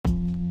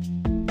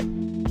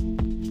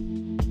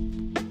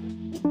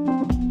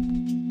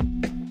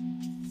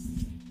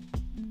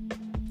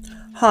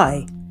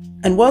Hi,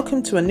 and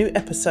welcome to a new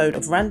episode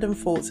of Random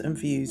Thoughts and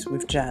Views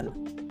with Jan.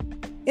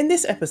 In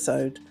this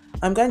episode,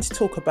 I'm going to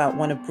talk about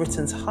one of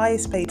Britain's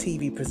highest paid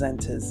TV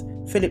presenters,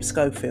 Philip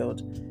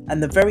Schofield,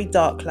 and the very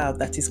dark cloud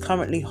that is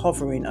currently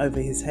hovering over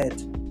his head.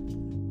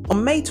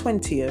 On May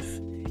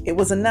 20th, it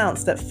was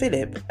announced that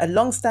Philip, a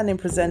long-standing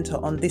presenter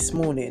on This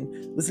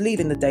Morning, was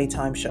leaving the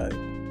daytime show.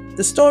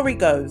 The story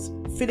goes,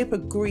 Philip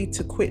agreed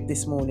to quit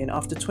This Morning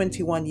after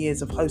 21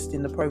 years of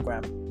hosting the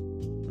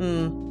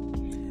programme.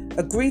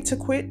 Agreed to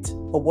quit,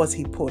 or was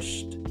he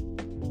pushed? Sounds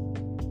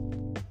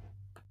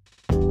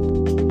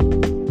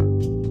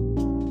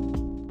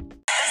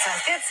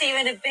good. See you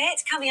in a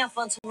bit. Coming up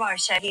on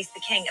tomorrow's show, he's the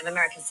king of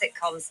American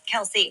sitcoms.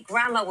 Kelsey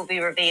Grammer will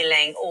be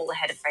revealing all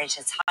ahead of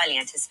Frasier's highly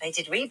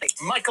anticipated reboot.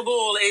 Michael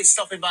Ball is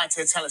stopping by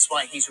to tell us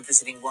why he's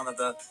revisiting one of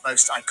the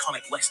most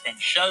iconic West End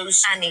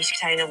shows. And Nisha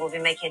Toner will be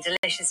making a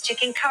delicious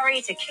chicken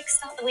curry to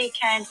kickstart the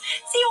weekend.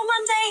 See you on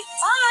Monday.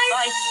 Bye.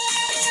 Bye.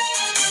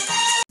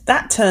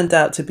 That turned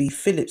out to be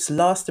Philip's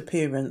last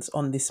appearance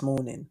on This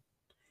Morning.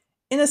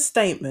 In a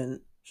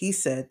statement, he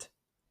said,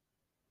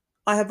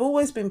 "I have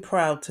always been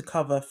proud to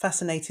cover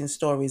fascinating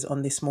stories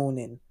on This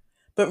Morning,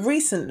 but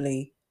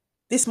recently,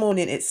 This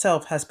Morning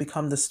itself has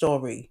become the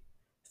story.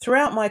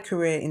 Throughout my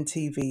career in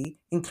TV,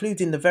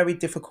 including the very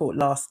difficult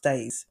last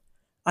days,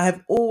 I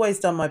have always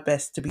done my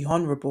best to be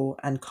honourable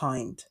and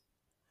kind.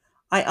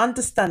 I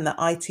understand that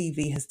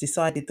ITV has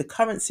decided the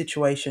current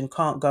situation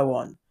can't go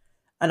on,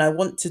 and I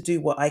want to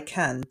do what I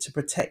can to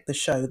protect the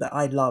show that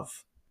I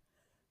love.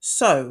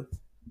 So,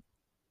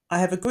 I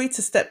have agreed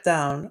to step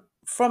down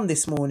from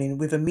This Morning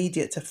with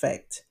immediate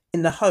effect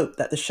in the hope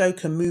that the show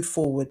can move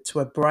forward to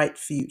a bright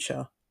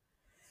future.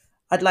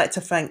 I'd like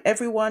to thank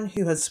everyone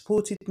who has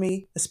supported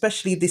me,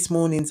 especially This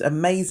Morning's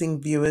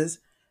amazing viewers,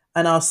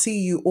 and I'll see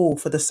you all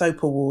for the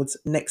Soap Awards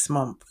next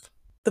month."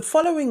 The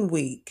following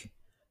week,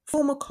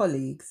 former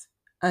colleagues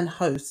and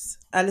hosts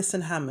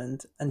Alison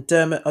Hammond and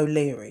Dermot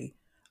O'Leary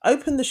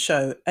opened the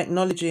show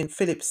acknowledging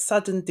Philip's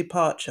sudden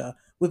departure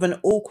with an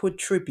awkward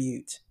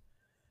tribute.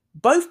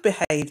 Both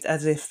behaved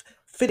as if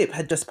Philip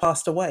had just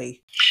passed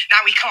away. Now,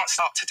 we can't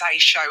start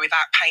today's show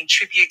without paying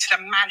tribute to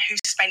the man who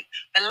spent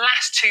the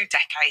last 2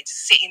 decades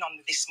sitting on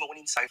the This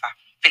Morning sofa,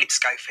 Philip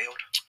Schofield.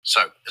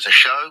 So, as a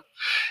show,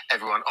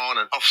 everyone on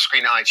and off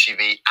screen at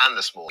ITV and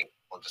This Morning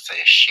want to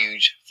say a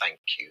huge thank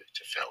you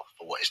to Phil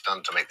for what he's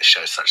done to make the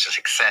show such a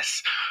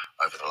success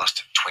over the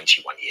last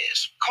 21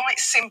 years. Quite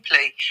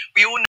simply,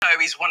 we all know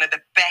he's one of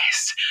the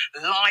best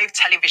live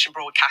television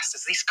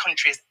broadcasters this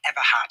country has ever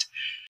had.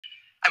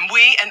 And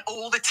we and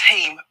all the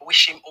team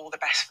wish him all the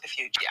best for the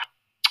future. Yeah.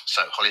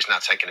 So Holly's now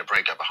taking a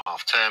break over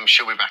half term.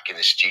 She'll be back in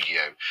the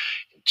studio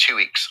in 2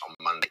 weeks on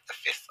Monday, the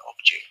 5th of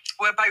June.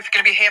 We're both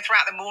going to be here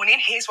throughout the morning.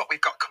 Here's what we've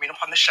got coming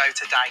up on the show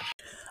today.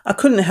 I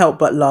couldn't help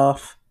but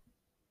laugh.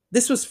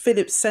 This was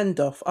Philip's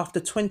send-off after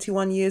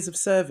 21 years of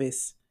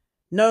service.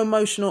 No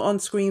emotional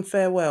on-screen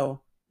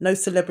farewell. No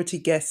celebrity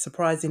guests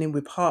surprising him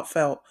with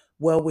heartfelt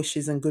well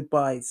wishes and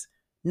goodbyes.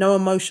 No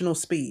emotional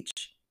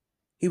speech.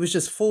 He was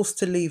just forced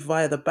to leave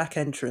via the back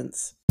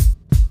entrance.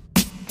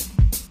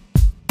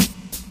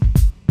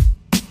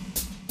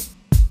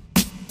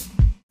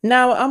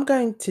 Now, I'm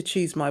going to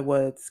choose my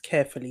words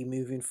carefully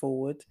moving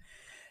forward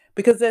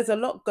because there's a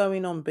lot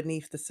going on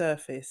beneath the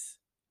surface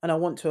and I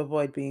want to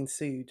avoid being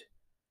sued.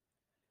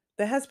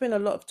 There has been a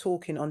lot of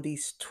talking on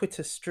these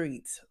Twitter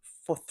streets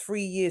for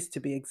 3 years to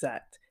be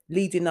exact,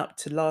 leading up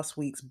to last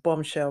week's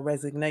bombshell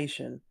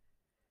resignation.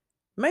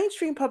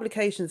 Mainstream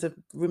publications have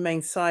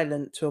remained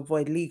silent to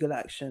avoid legal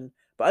action,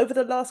 but over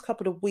the last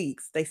couple of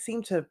weeks, they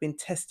seem to have been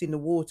testing the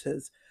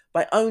waters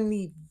by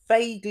only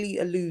vaguely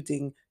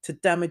alluding to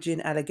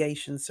damaging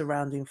allegations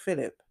surrounding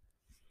Philip.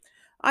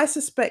 I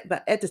suspect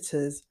that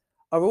editors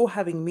are all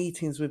having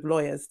meetings with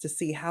lawyers to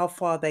see how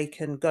far they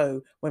can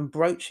go when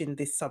broaching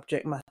this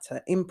subject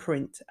matter in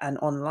print and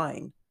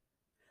online.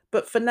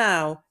 But for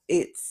now,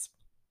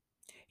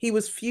 he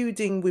was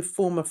feuding with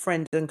former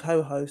friend and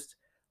co-host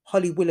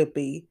Holly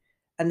Willoughby,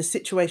 and the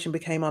situation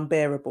became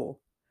unbearable.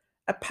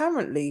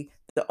 Apparently,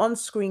 the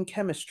on-screen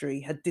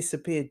chemistry had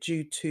disappeared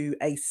due to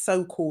a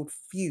so-called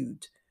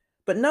feud,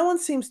 but no one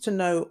seems to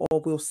know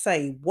or will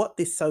say what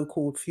this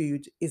so-called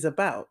feud is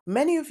about.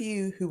 Many of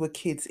you who were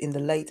kids in the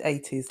late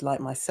 80s, like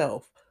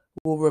myself,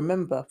 will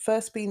remember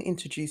first being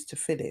introduced to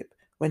Philip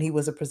when he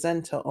was a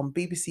presenter on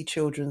BBC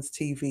Children's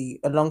TV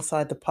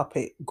alongside the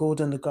puppet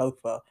Gordon the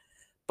Gopher,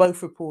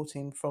 both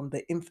reporting from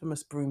the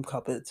infamous broom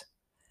cupboard.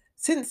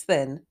 Since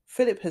then,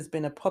 Philip has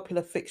been a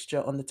popular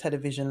fixture on the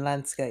television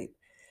landscape,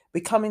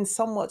 becoming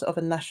somewhat of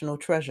a national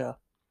treasure.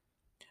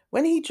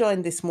 When he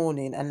joined This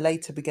Morning and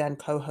later began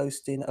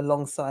co-hosting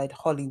alongside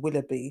Holly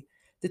Willoughby,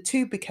 the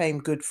two became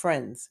good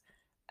friends,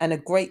 and a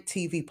great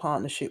TV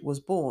partnership was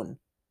born.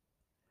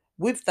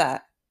 With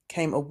that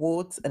came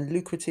awards and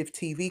lucrative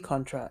TV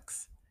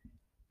contracts.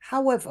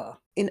 However,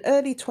 in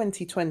early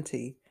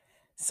 2020,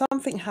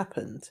 something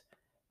happened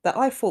that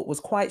I thought was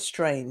quite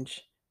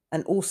strange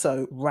and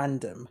also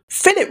random.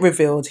 Philip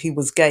revealed he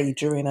was gay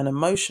during an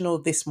emotional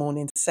This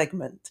Morning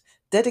segment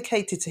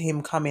dedicated to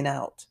him coming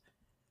out.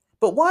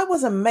 But why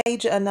was a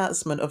major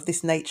announcement of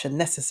this nature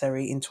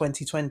necessary in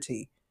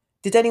 2020?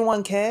 Did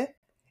anyone care?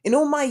 In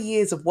all my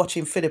years of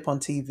watching Philip on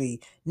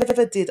TV,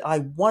 never did I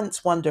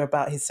once wonder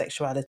about his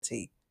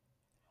sexuality.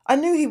 I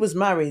knew he was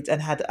married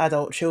and had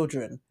adult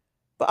children,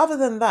 but other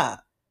than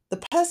that,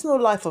 the personal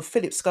life of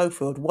Philip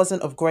Schofield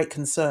wasn't of great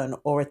concern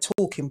or a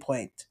talking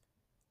point.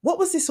 What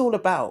was this all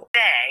about?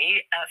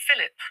 Today,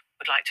 Philip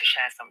would like to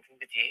share something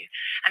with you.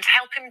 And to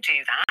help him do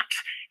that,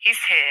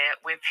 he's here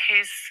with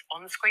his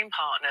on-screen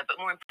partner, but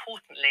more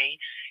importantly,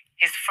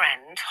 his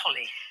friend,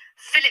 Holly.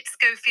 Philip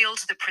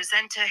Schofield, the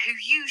presenter who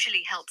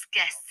usually helps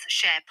guests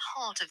share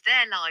part of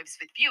their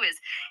lives with viewers,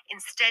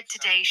 instead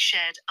today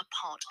shared a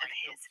part of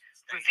his,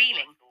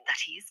 revealing that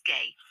he is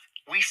gay.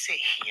 We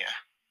sit here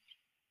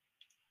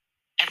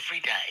every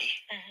day,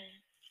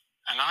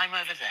 and I'm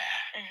over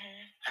there,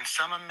 and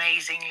some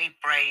amazingly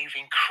brave,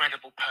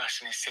 incredible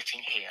person is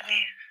sitting here.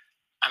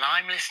 And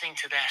I'm listening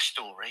to their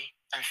story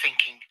and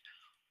thinking,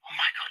 oh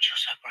my God, you're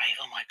so brave.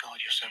 Oh my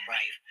God, you're so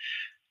brave.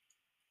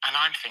 And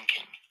I'm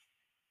thinking,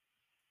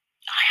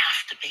 I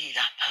have to be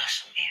that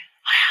person.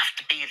 I have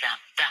to be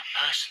that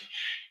person.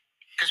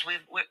 Because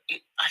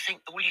I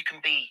think all you can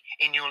be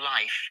in your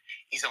life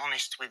is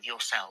honest with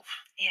yourself.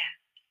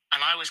 And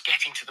I was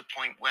getting to the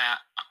point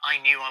where I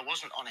knew I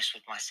wasn't honest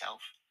with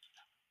myself.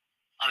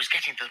 I was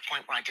getting to the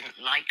point where I didn't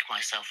like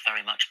myself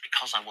very much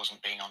because I wasn't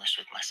being honest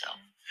with myself.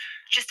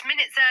 Just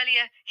minutes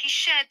earlier, he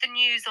shared the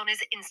news on his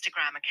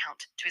Instagram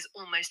account to his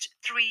almost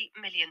 3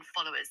 million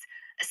followers.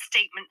 A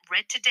statement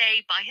read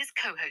today by his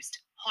co-host,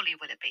 Holly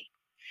Willoughby.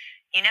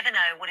 You never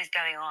know what is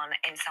going on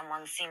in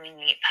someone's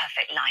seemingly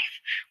perfect life,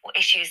 what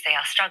issues they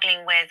are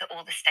struggling with,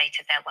 or the state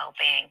of their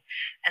well-being.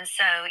 And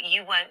so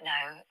you won't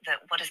know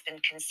that what has been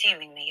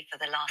consuming me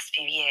for the last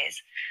few years.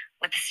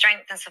 With the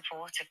strength and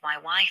support of my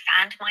wife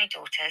and my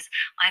daughters,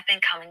 I've been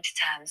coming to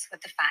terms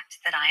with the fact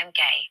that I am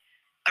gay.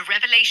 A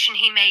revelation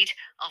he made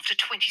after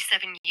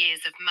 27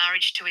 years of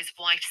marriage to his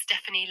wife,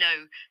 Stephanie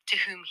Lowe, to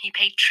whom he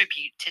paid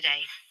tribute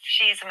today.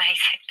 She is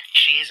amazing.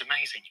 She is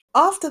amazing.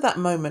 After that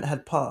moment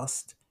had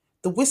passed,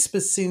 the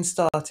whispers soon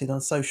started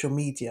on social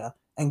media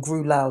and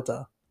grew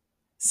louder.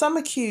 Some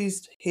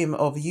accused him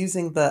of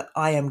using the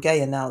I am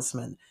gay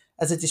announcement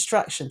as a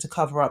distraction to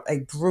cover up a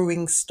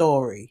brewing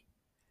story.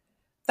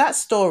 That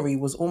story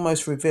was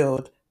almost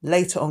revealed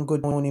later on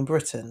Good Morning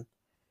Britain.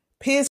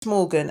 Piers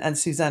Morgan and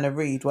Susanna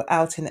Reid were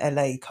out in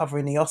LA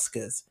covering the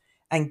Oscars,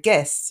 and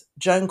guests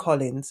Joan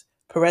Collins,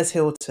 Perez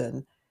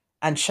Hilton,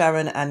 and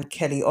Sharon and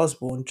Kelly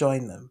Osbourne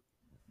joined them.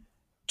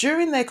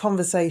 During their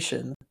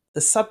conversation, the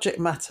subject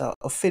matter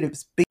of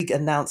Philip's big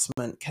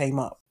announcement came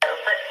up.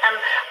 But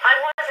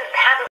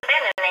hadn't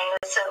been in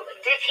England, so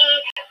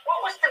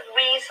what was the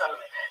reason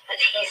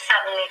that he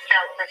suddenly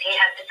felt that he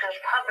had to go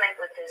public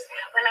with this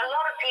when a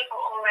lot of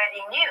people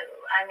already knew?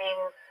 I mean,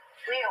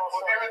 we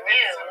also there have knew.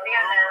 been some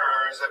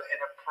rumors of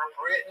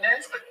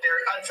inappropriateness, but they're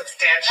I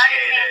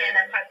unsubstantiated. mean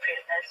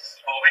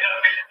inappropriateness. Well, we don't.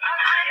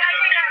 I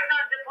think that's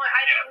not the point.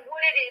 I think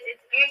what it is,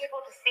 it's beautiful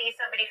to see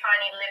somebody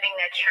finally living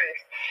their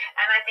truth.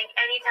 And I think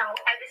anytime,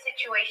 whatever the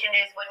situation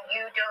is, when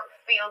you don't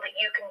feel that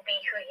you can be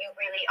who you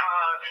really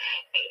are,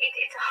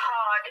 it's a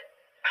hard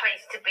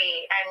place to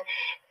be. And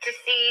to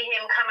see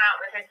him come out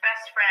with his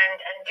best friend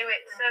and do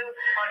it so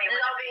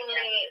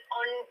lovingly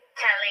on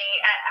telly,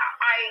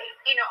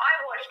 I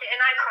watched it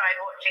and I cried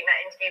watching that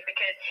interview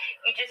because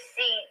you just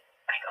see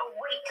like a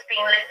weight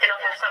being lifted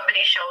off of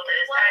somebody's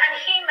shoulders. Well, and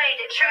he made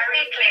it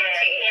very clear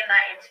in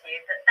that interview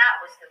that that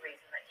was the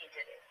reason that he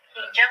did it.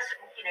 He just,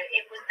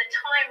 the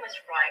time was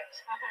right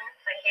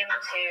for him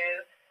to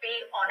be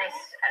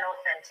honest and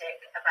authentic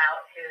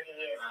about who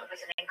he is. It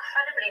was an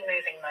incredibly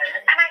moving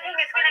moment. And I think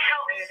it's going to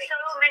help so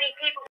many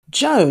people.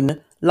 Joan,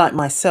 like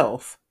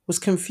myself, was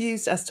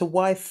confused as to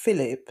why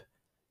Philip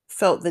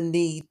felt the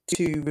need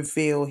to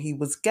reveal he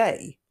was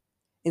gay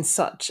in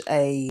such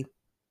a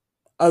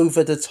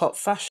over-the-top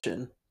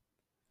fashion.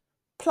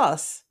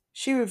 Plus,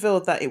 she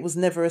revealed that it was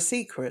never a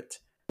secret.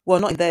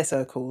 Well, not in their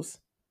circles.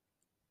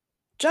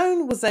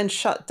 Joan was then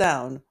shut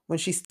down when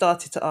she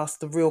started to ask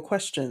the real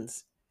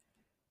questions.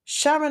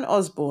 Sharon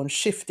Osbourne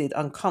shifted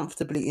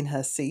uncomfortably in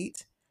her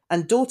seat,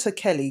 and daughter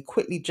Kelly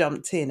quickly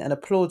jumped in and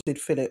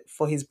applauded Philip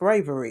for his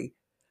bravery,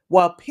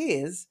 while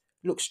Piers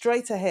looked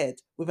straight ahead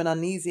with an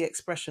uneasy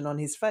expression on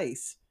his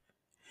face.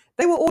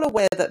 They were all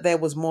aware that there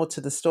was more to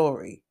the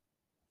story.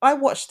 I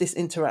watched this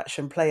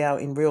interaction play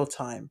out in real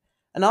time,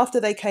 and after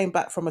they came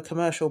back from a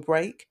commercial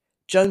break,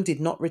 Joan did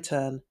not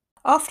return.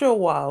 After a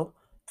while,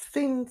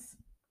 things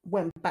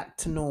went back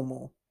to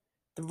normal.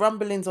 The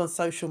rumblings on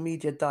social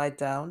media died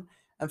down,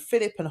 and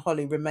Philip and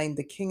Holly remained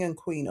the king and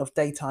queen of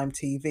daytime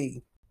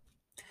TV.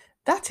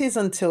 That is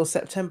until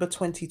September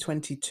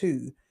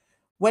 2022,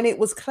 when it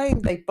was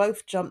claimed they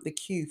both jumped the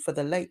queue for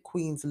the late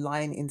Queen's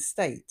lying in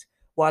state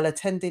while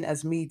attending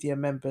as media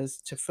members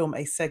to film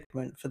a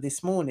segment for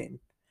This Morning.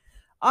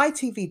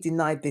 ITV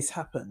denied this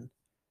happened,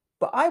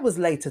 but I was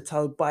later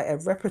told by a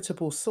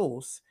reputable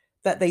source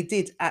that they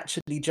did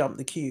actually jump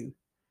the queue.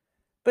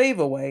 But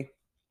either way,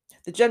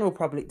 the general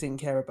public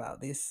didn't care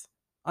about this.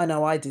 I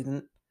know I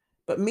didn't.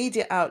 but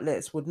media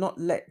outlets would not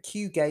let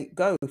Q-Gate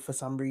go for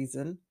some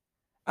reason.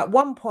 At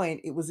one point,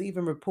 it was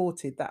even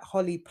reported that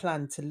Holly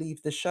planned to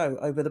leave the show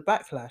over the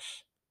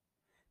backlash.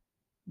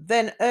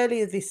 Then,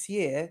 earlier this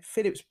year,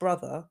 Philip's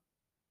brother,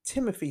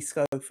 Timothy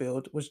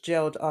Schofield, was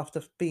jailed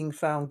after being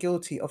found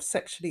guilty of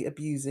sexually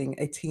abusing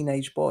a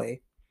teenage boy.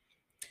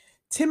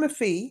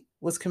 Timothy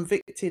was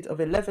convicted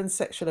of 11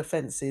 sexual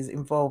offences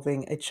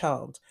involving a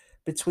child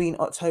between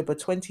October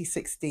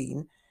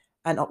 2016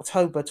 and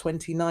October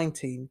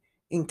 2019,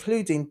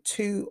 including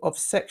 2 of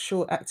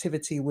sexual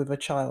activity with a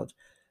child,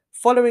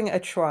 following a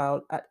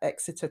trial at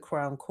Exeter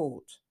Crown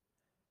Court.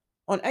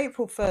 On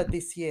April 3rd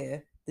this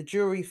year, the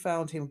jury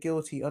found him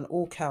guilty on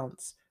all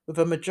counts, with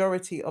a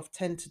majority of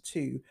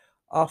 10-2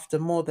 after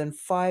more than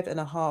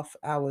 5.5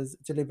 hours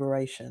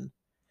deliberation.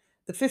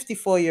 The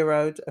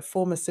 54-year-old, a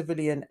former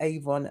civilian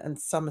Avon and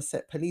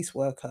Somerset police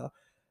worker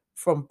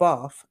from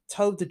Bath,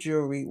 told the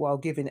jury while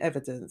giving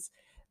evidence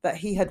that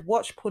he had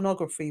watched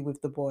pornography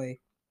with the boy,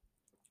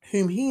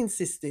 whom he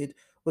insisted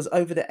was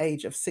over the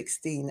age of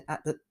 16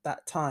 at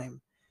that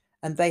time,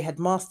 and they had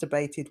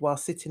masturbated while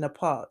sitting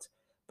apart,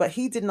 but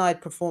he denied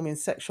performing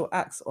sexual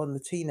acts on the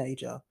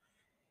teenager.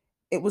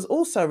 It was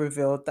also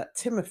revealed that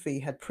Timothy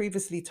had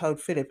previously told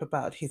Philip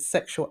about his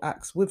sexual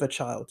acts with a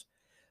child,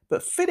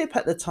 but Philip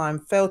at the time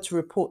failed to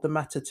report the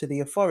matter to the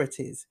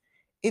authorities.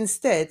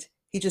 Instead,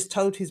 he just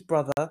told his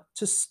brother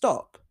to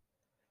stop.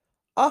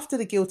 After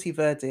the guilty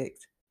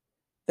verdict,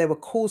 there were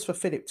calls for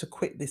Philip to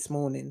quit this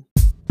morning.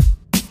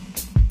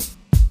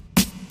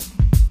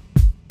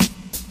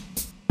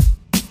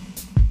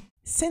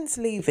 Since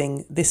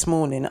leaving this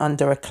morning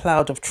under a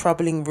cloud of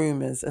troubling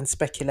rumours and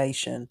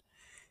speculation,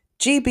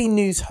 GB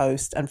News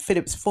host and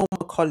Philip's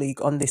former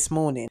colleague on This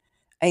Morning,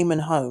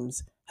 Eamon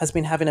Holmes, has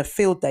been having a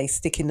field day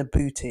sticking the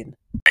boot in.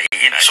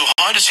 So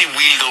how does he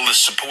wield all this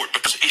support?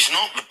 Because he's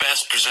not the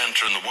best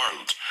presenter in the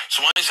world.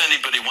 So why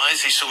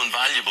is he so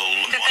invaluable?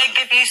 Did they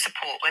give you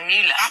support when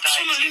you left?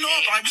 Absolutely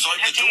not. I was out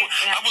the door.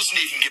 I wasn't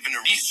even given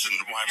a reason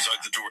why I was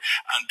out the door.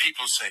 And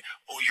people say,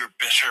 oh, you're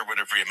bitter,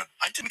 whatever.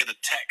 I didn't get a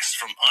text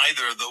from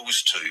either of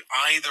those two,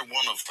 either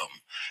one of them,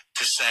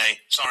 to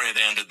say, sorry it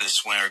ended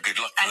this way or good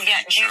luck. And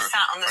yet you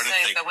sat on the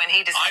sofa when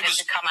he decided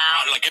to come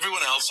out. Like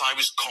everyone else, I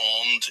was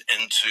conned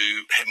into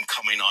him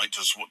coming out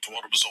as what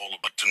it was all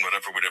about and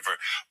whatever.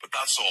 But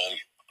that's all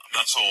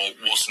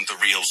wasn't the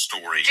real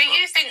story. Do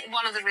you think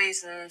one of the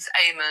reasons,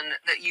 Eamon,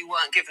 that you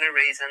weren't given a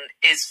reason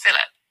is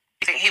Philip?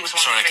 You think he was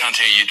one Sorry, of the I can't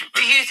hear you.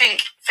 Do you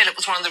think Philip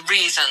was one of the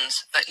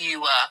reasons that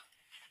you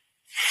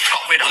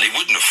got rid of? Well, he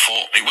wouldn't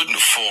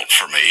have fought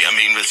for me. I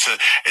mean,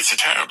 it's a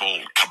terrible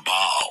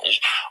cabal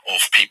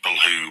of people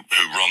who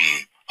run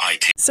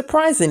IT.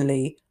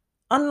 Surprisingly,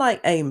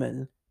 unlike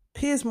Eamon,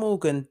 Piers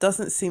Morgan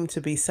doesn't seem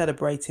to be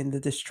celebrating the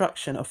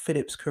destruction of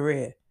Philip's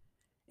career.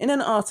 In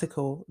an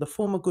article, the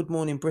former Good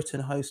Morning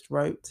Britain host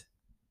wrote,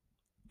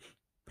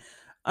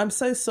 "I'm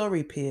so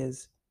sorry,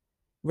 Piers,"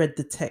 read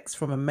the text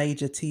from a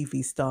major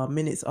TV star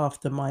minutes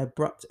after my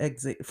abrupt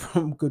exit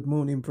from Good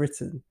Morning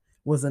Britain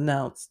was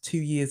announced 2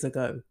 years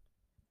ago.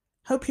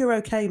 "Hope you're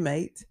okay,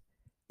 mate.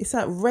 It's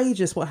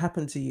outrageous what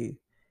happened to you,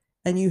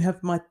 and you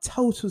have my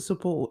total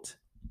support."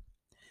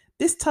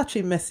 This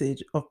touching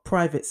message of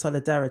private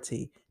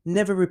solidarity,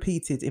 never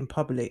repeated in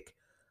public,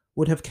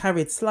 would have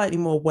carried slightly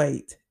more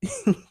weight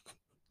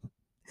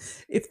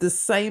if the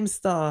same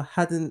star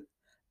hadn't,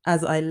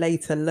 as I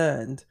later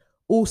learned,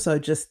 also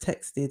just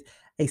texted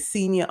a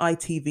senior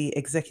ITV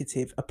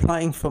executive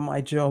applying for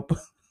my job.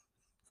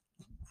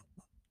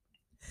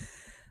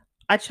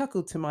 I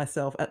chuckled to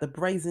myself at the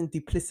brazen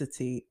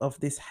duplicity of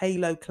this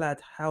halo-clad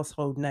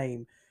household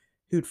name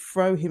who'd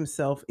throw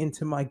himself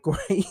into my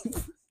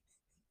grave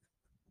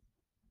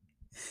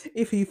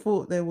if he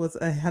thought there was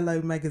a Hello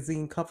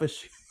Magazine cover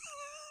shoot.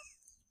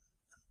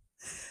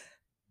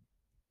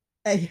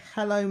 A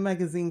Hello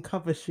Magazine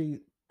cover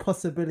shoot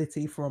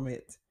possibility from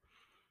it.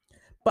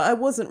 But I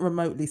wasn't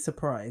remotely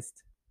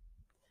surprised.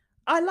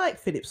 I like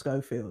Philip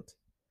Schofield.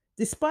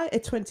 Despite a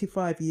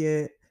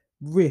 25-year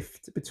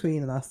rift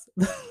between us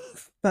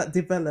that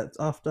developed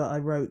after I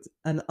wrote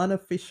an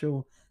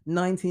unofficial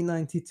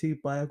 1992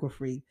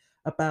 biography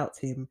about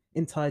him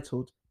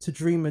entitled To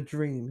Dream a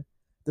Dream,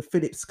 the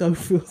Philip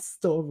Schofield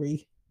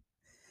story,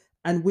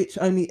 and which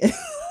only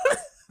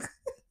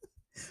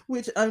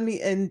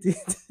ended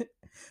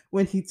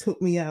when he took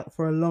me out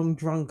for a long,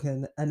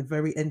 drunken and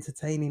very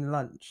entertaining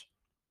lunch.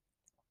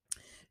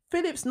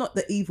 Philip's not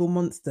the evil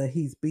monster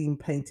he's been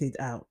painted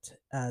out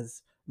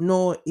as,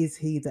 nor is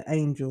he the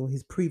angel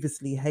his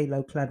previously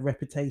halo-clad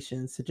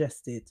reputation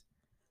suggested.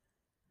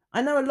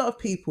 I know a lot of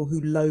people who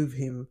loathe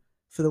him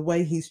for the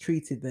way he's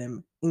treated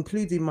them,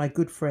 including my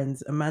good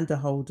friends Amanda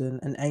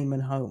Holden and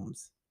Eamon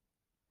Holmes.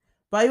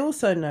 But I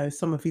also know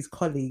some of his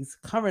colleagues,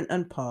 current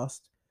and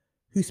past,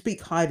 who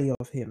speak highly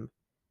of him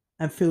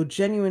and feel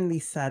genuinely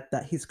sad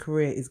that his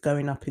career is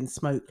going up in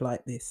smoke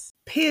like this.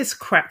 Piers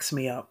cracks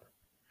me up.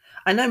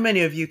 I know many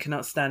of you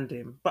cannot stand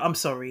him, but I'm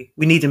sorry,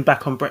 we need him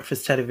back on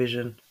breakfast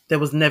television. There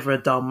was never a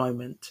dull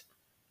moment.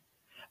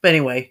 But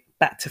anyway,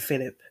 back to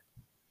Philip.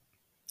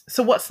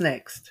 So what's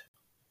next?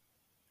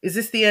 Is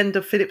this the end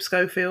of Philip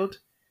Schofield?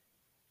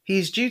 He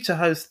is due to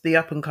host the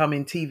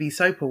up-and-coming TV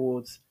soap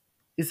awards.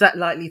 Is that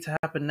likely to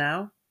happen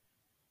now?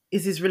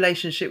 Is his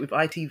relationship with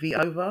ITV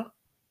over?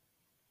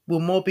 Will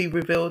more be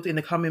revealed in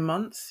the coming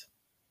months?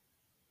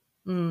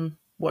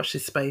 Watch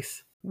this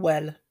space.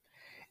 Well,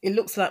 it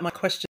looks like my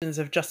questions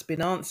have just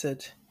been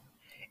answered.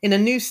 In a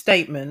new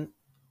statement,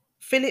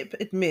 Philip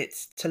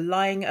admits to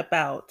lying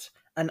about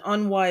an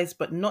unwise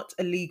but not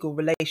illegal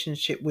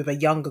relationship with a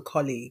younger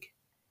colleague.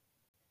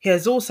 He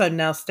has also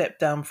now stepped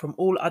down from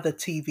all other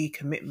TV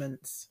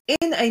commitments.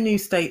 In a new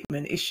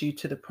statement issued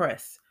to the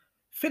press,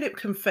 Philip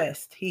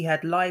confessed he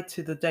had lied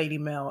to the Daily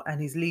Mail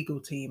and his legal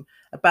team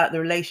about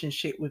the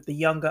relationship with the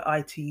younger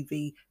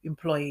ITV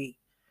employee,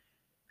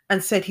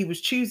 and said he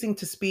was choosing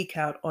to speak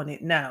out on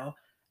it now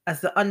as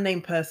the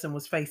unnamed person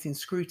was facing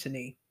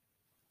scrutiny.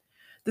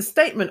 The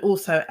statement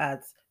also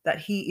adds that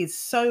he is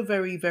so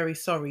very, very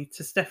sorry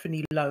to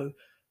Stephanie Lowe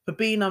for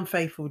being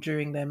unfaithful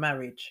during their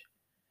marriage.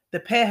 The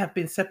pair have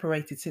been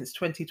separated since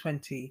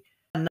 2020,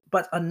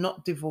 but are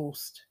not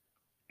divorced.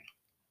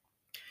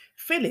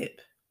 Philip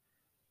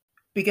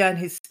began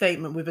his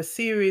statement with a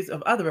series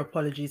of other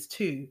apologies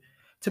too,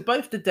 to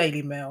both the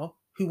Daily Mail,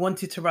 who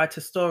wanted to write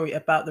a story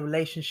about the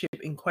relationship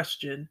in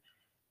question,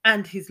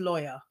 and his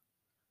lawyer.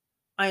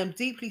 I am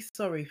deeply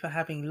sorry for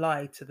having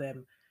lied to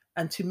them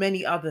and to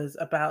many others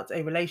about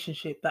a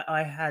relationship that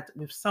I had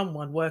with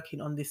someone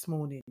working on This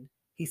Morning,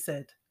 he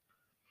said.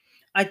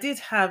 I did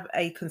have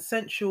a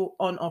consensual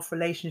on-off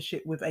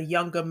relationship with a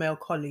younger male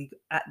colleague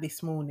at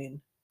This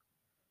Morning.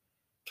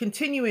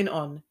 Continuing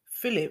on,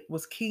 Philip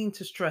was keen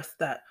to stress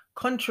that,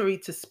 contrary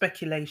to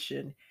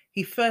speculation,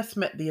 he first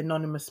met the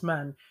anonymous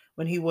man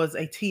when he was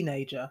a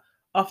teenager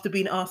after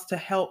being asked to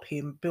help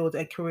him build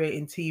a career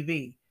in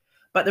TV,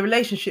 but the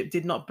relationship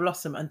did not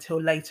blossom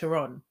until later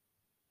on.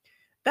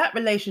 That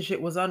relationship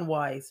was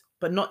unwise,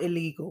 but not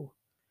illegal.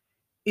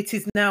 It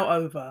is now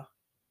over.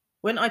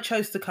 When I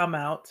chose to come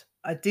out,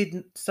 I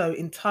did so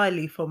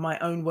entirely for my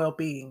own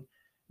well-being.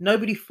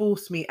 Nobody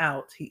forced me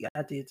out, he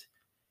added.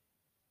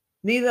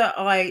 Neither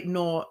I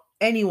nor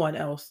anyone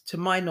else, to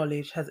my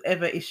knowledge, has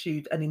ever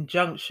issued an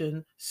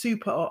injunction,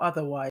 super or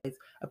otherwise,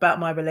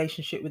 about my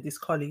relationship with this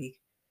colleague.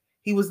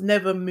 He was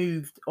never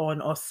moved on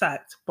or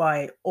sacked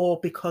by or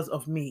because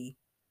of me.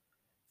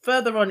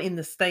 Further on in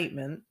the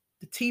statement,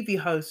 the TV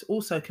host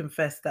also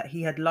confessed that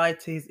he had lied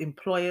to his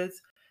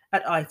employers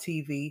at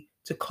ITV,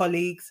 to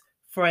colleagues,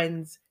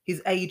 friends,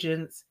 his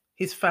agents,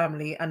 his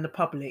family, and the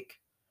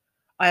public.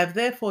 I have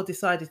therefore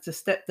decided to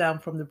step down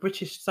from the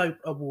British Soap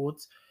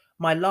Awards,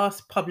 my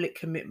last public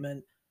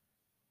commitment,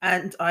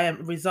 and I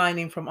am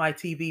resigning from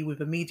ITV with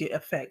immediate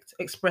effect,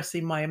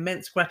 expressing my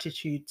immense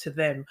gratitude to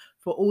them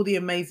for all the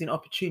amazing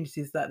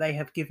opportunities that they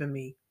have given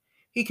me.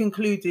 He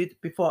concluded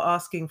before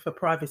asking for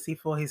privacy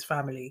for his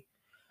family.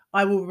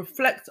 I will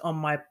reflect on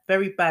my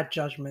very bad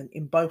judgment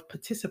in both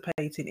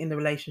participating in the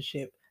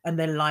relationship and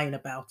then lying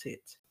about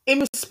it.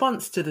 In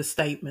response to the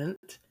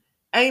statement,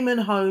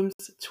 Eamon Holmes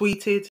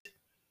tweeted,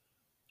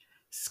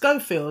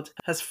 Schofield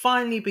has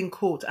finally been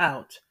caught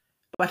out,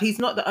 but he's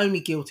not the only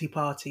guilty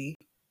party.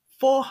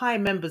 4 high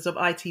members of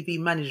ITV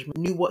management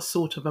knew what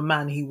sort of a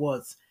man he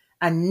was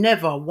and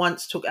never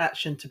once took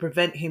action to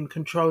prevent him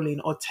controlling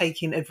or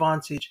taking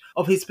advantage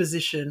of his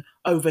position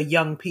over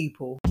young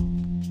people.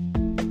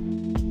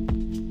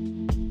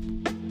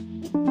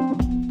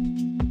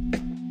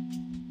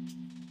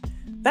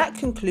 That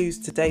concludes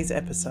today's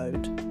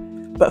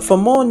episode. But for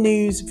more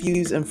news,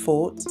 views and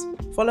thoughts,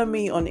 follow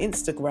me on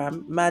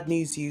Instagram, Mad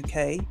News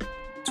UK,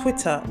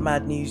 Twitter,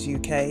 Mad News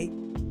UK,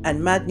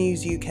 and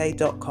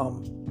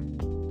madnewsuk.com.